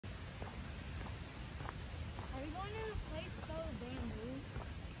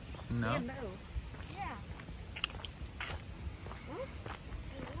No. Bamboo. Yeah.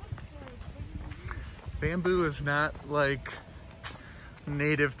 Bamboo is not like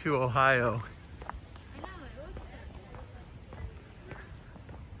native to Ohio. I know, it looks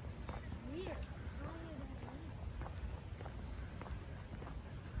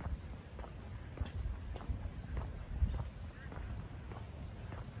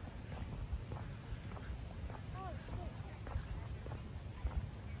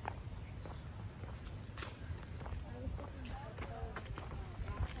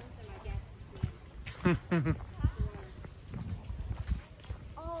weird.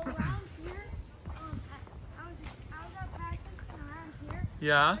 Oh, around here, I was out practicing around here.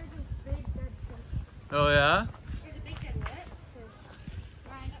 Yeah? There's a big dead fish. Oh yeah? There's a big dead what? Fish.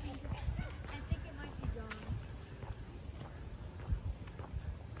 I think it might be gone.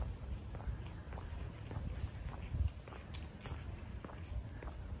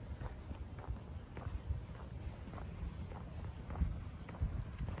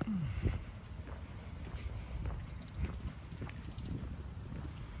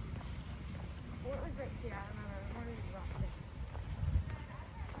 What was right here? I remember. One of these rocks.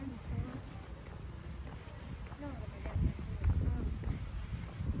 No,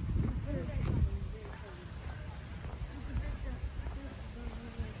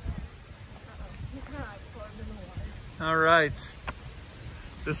 All right.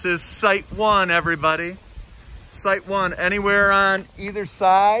 This is Site 1, everybody. Site 1, anywhere on either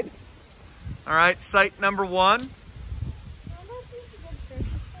side. All right, site number 1.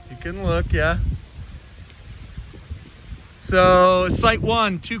 You can look, yeah. So site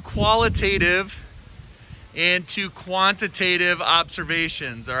 1, 2 qualitative and 2 quantitative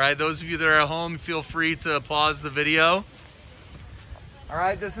observations. All right, those of you that are at home, feel free to pause the video. All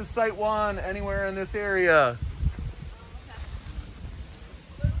right, this is site 1, anywhere in this area.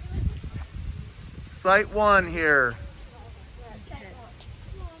 Site 1 here. Well,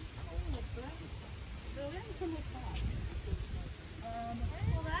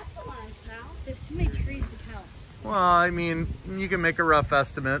 that's a lot of cows. There's too many trees to count. Well, I mean, you can make a rough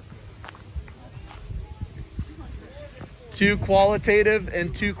estimate. 2 qualitative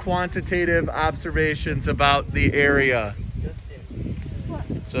and 2 quantitative observations about the area.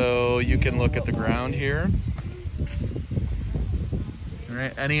 So you can look at the ground here. All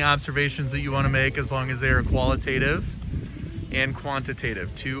right, any observations that you want to make, as long as they are qualitative and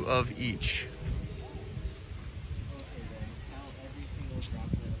quantitative, 2 of each.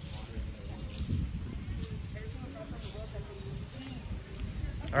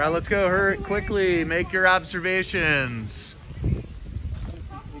 All right, let's go. Hurry, quickly, make your observations.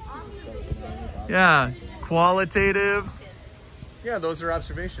 Yeah, qualitative. Yeah, those are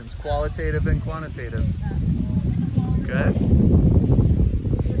observations, qualitative and quantitative. Okay.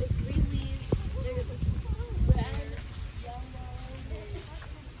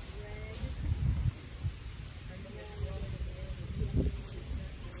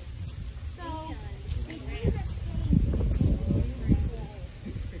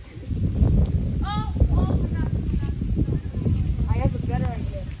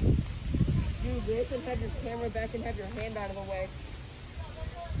 And have your camera back and have your hand out of the way.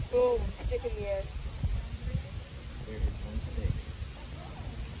 Boom, stick in the air. There is one stick.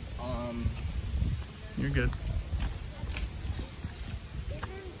 You're good.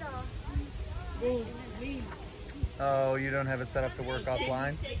 Boom, leave. Oh, you don't have it set up to work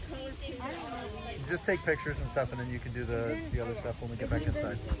offline? Just take pictures and stuff, and then you can do the other stuff when we get back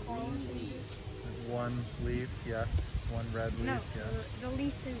inside. 1 leaf, yes. 1 red leaf, No, yeah. the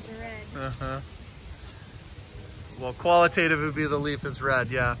leaf is red. Uh-huh. Well, qualitative would be the leaf is red,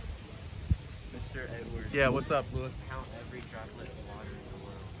 yeah. Mr. Edwards. Yeah, what's up, Louis? Count every droplet of water in the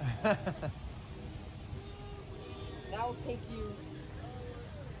world. That will take you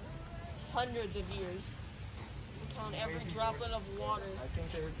hundreds of years to count every droplet of water. I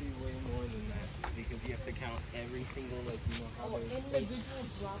think there would be way more than that, because you have to count every single, like, you know how there's Individual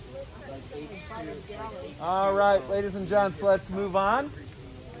droplets? like By the gallon. All right, ladies and gents, let's move on.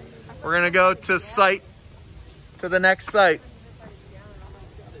 We're gonna go to the next site.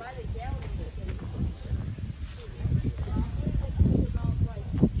 By the gallon.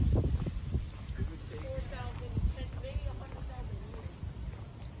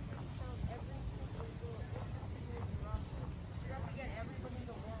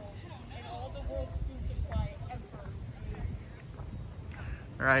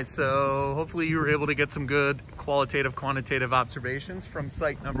 All right, so hopefully you were able to get some good qualitative, quantitative observations from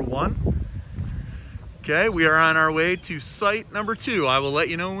site number 1. Okay, we are on our way to site number 2. I will let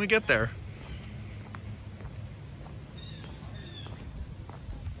you know when we get there.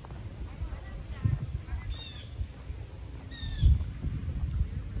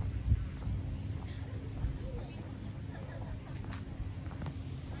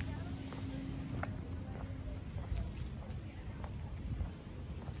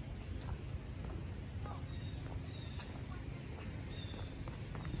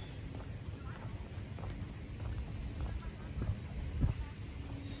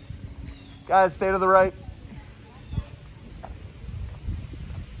 Guys, stay to the right.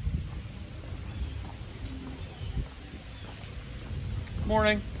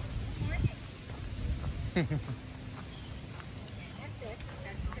 Morning. That's it.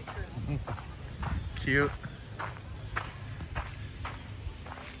 That's the girl. Cute.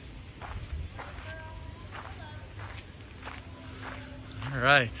 All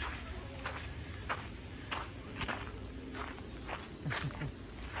right.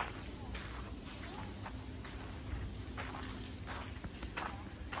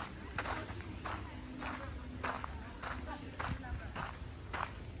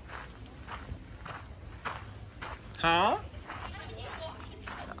 Huh?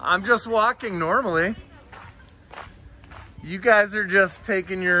 I'm just walking normally. You guys are just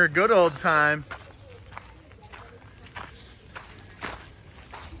taking your good old time.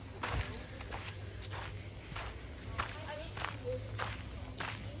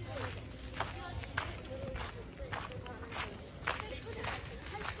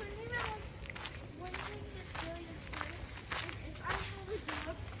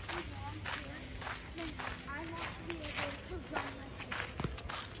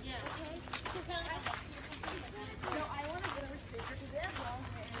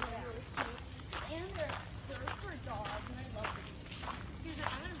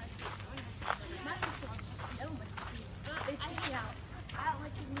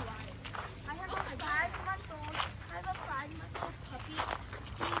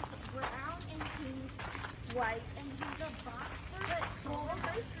 White, and he's a boxer, golden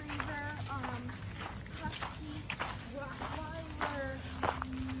retriever, husky, Rottweiler,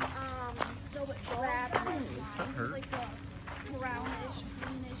 rabbit, like a brownish,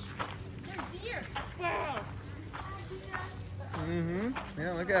 greenish. They're deer. A squirrel. Mm-hmm.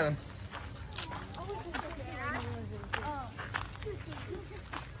 Yeah, look at him.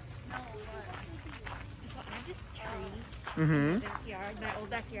 Mm-hmm. Backyard, my old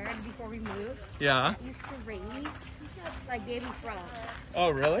backyard before we moved. Yeah. Used to raise like baby frogs. Oh,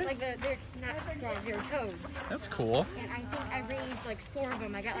 really? Like they're not frogs, they're toads. That's cool. And I think I raised like 4 of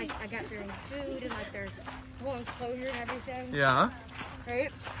them. I got their own food and like their whole enclosure and everything. Yeah.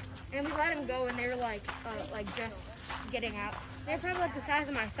 Right? And we let them go, and they were like just getting out. They're probably like the size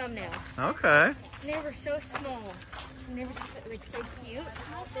of my thumbnail. Okay. And they were so small. And they were just, like so cute.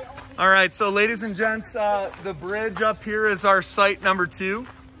 All right, so ladies and gents, the bridge up here is our site number 2.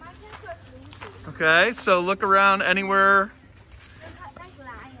 Okay, so look around anywhere.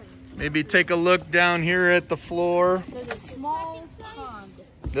 Maybe take a look down here at the floor. There's a small pond.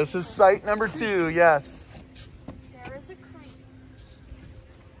 This is site number 2, yes. There is a creek.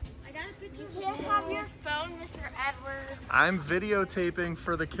 I got a picture. You can't have your phone, Mr. Edwards. I'm videotaping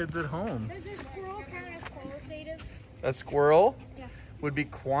for the kids at home. Does a squirrel count as qualitative? A squirrel Yeah. would be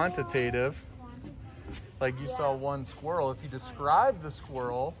quantitative. Like you saw one squirrel. If you describe the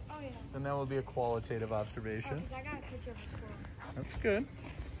squirrel, Oh, yeah. then that would be a qualitative observation. I got a picture of a squirrel. That's good.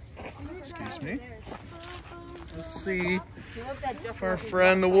 Excuse me. Let's see if our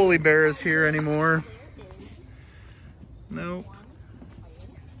friend the woolly bear is here anymore. Nope.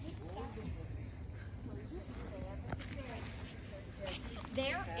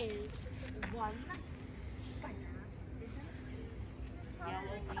 There is one spider. Probably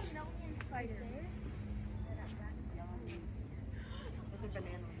a million spiders.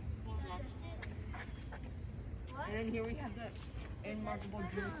 And then here we have the unmarkable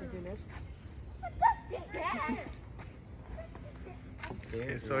Jew for goodness.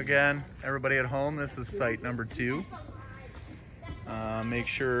 Okay, so again, everybody at home, this is site number 2. Make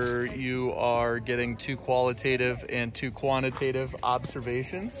sure you are getting 2 qualitative and 2 quantitative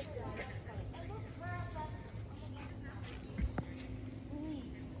observations.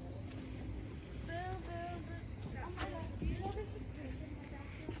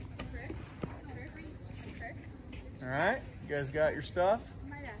 All right, you guys got your stuff?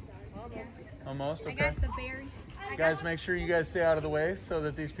 Almost, okay. I got the berry. Guys, make sure you guys stay out of the way so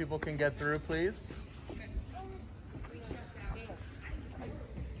that these people can get through, please.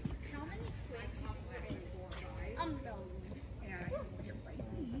 How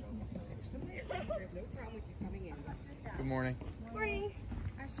many Good morning. Morning.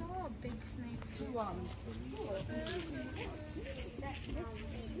 I saw a big snake too.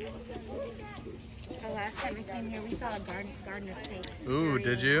 The last time I came here, we saw a garden of snakes. Ooh,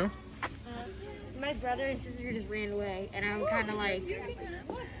 did you? My brother and sister just ran away, and I'm kind of like,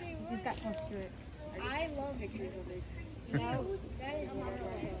 just got close to it. I love pictures of it. No,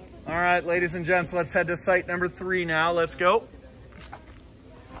 All right, ladies and gents, let's head to site number 3 now. Let's go.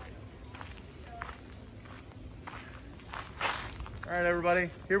 All right, everybody,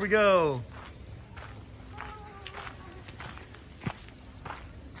 here we go.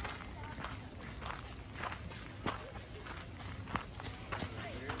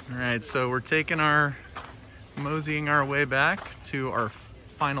 right, so we're moseying our way back to our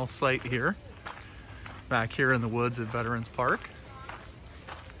final site here, back here in the woods at Veterans Park.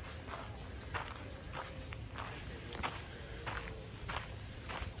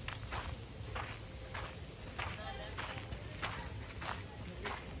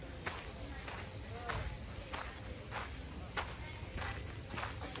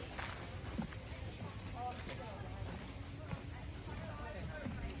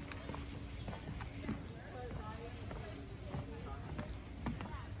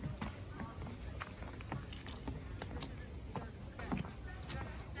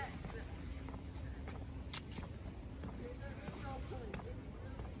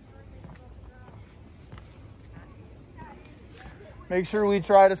 Make sure we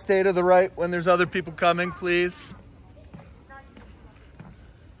try to stay to the right when there's other people coming, please.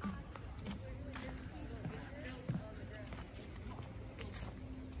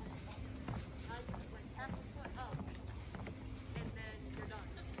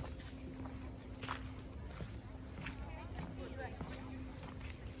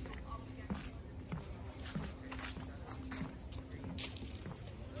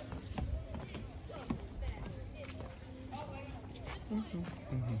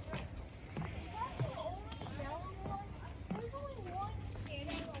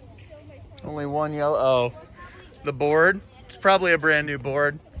 Only one yellow. Oh, the board. It's probably a brand new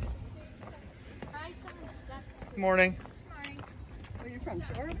board. Good morning. Where you from?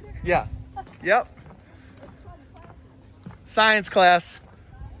 Shore over there? Yeah. Yep. Science class.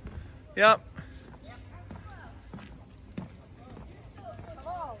 Yep.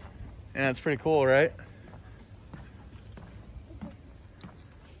 Yeah, it's pretty cool, right?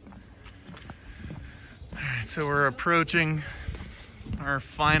 All right, so we're approaching our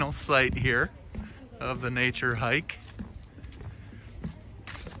final site here of the nature hike.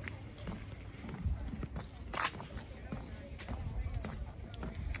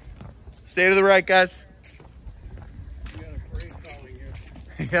 Stay to the right, guys. You got a parade calling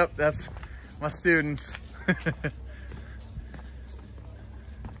here. Yep, that's my students.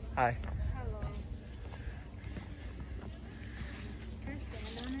 Hi.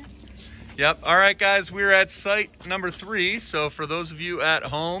 Yep. All right, guys, we're at site number 3. So for those of you at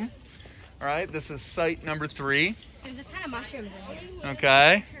home, all right, this is site number 3. There's a ton of mushrooms in here.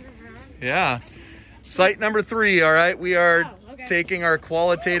 Okay. Yeah. Site number 3, all right, we are taking our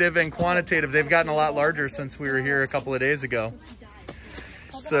qualitative and quantitative. They've gotten a lot larger since we were here a couple of days ago.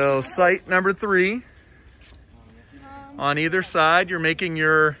 So site number 3, on either side, you're making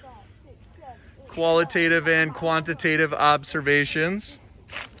your qualitative and quantitative observations.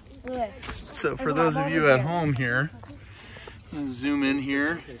 So for those of you at home here, I'm gonna zoom in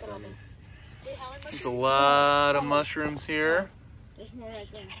here. There's a lot of mushrooms here. There's more right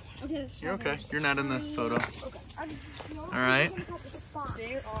there. Okay, You're okay. You're not in the photo. All right.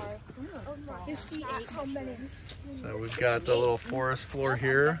 there are 58. How many? So we've got the little forest floor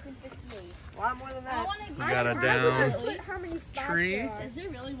here. A lot more than that. We got a down How many spots tree. there are. Is there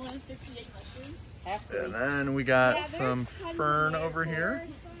really more than 58 mushrooms? And then we got some fern over here.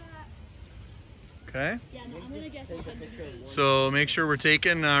 Okay. Yeah, no, I'm gonna guess it's 100. So make sure we're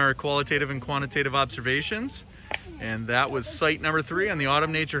taking our qualitative and quantitative observations. And that was site number 3 on the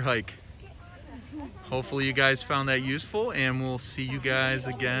Autumn Nature Hike. Hopefully you guys found that useful, and we'll see you guys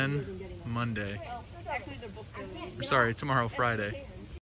again Monday. Or sorry, tomorrow, Friday.